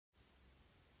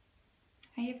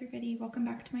Hi everybody, welcome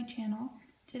back to my channel.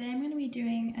 Today I'm going to be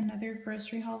doing another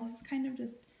grocery haul. This is kind of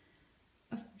just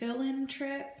a fill-in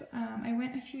trip. I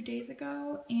went a few days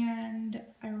ago and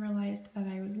I realized that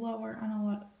I was lower on a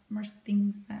lot more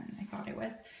things than I thought I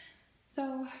was.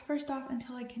 So first off,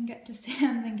 until I can get to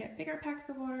Sam's and get bigger packs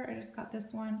of water, I just got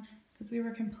this one because we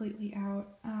were completely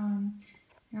out.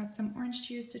 I got some orange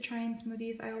juice to try in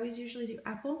smoothies. I always usually do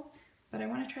apple, but I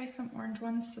want to try some orange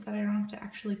ones so that I don't have to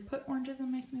actually put oranges in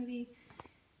my smoothie,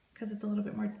 because it's a little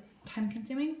bit more time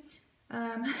consuming.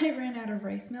 I ran out of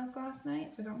rice milk last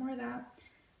night, so I got more of that.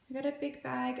 I got a big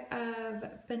bag of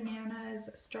bananas,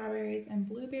 strawberries, and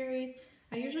blueberries.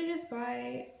 I usually just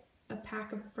buy a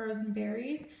pack of frozen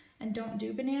berries and don't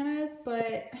do bananas,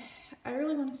 but I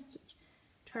really want to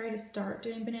try to start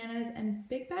doing bananas, and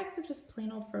big bags of just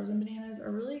plain old frozen bananas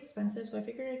are really expensive, so I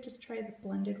figured I'd just try the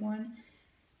blended one.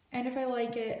 And if I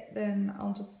like it, then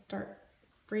I'll just start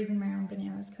freezing my own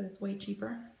bananas because it's way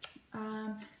cheaper.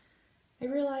 I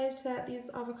realized that these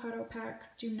avocado packs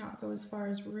do not go as far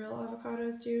as real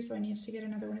avocados do, so I needed to get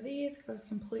another one of these because I was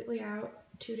completely out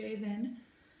 2 days in.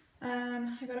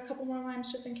 I got a couple more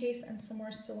limes just in case and some more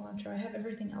cilantro. I have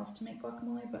everything else to make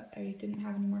guacamole, but I didn't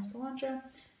have any more cilantro,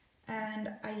 and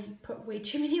I put way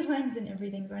too many limes in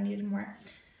everything, so I needed more.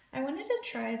 I wanted to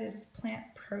try this plant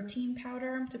protein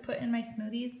powder to put in my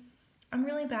smoothies. I'm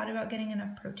really bad about getting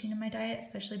enough protein in my diet,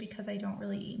 especially because I don't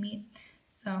really eat meat.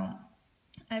 So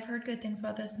I've heard good things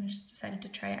about this and I just decided to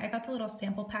try it. I got the little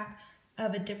sample pack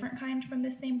of a different kind from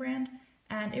this same brand,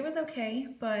 and it was okay,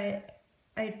 but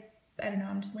I don't know,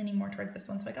 I'm just leaning more towards this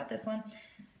one, so I got this one.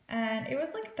 And it was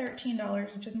like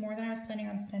 $13, which is more than I was planning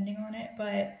on spending on it,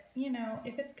 but you know,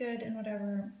 if it's good and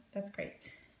whatever, that's great.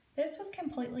 This was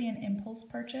completely an impulse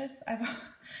purchase.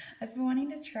 I've been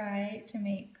wanting to try to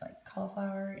make like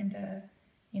cauliflower into,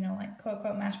 you know, like quote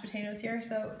unquote mashed potatoes here.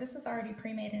 So this was already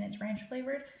pre-made and it's ranch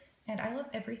flavored, and I love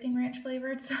everything ranch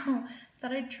flavored, so I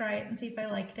thought I'd try it and see if I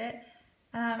liked it.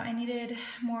 I needed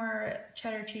more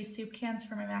cheddar cheese soup cans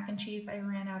for my mac and cheese. I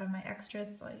ran out of my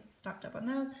extras, so I stocked up on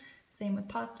those. Same with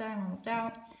pasta, I'm almost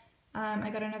out. I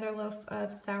got another loaf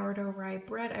of sourdough rye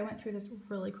bread. I went through this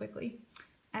really quickly.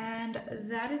 And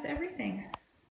that is everything.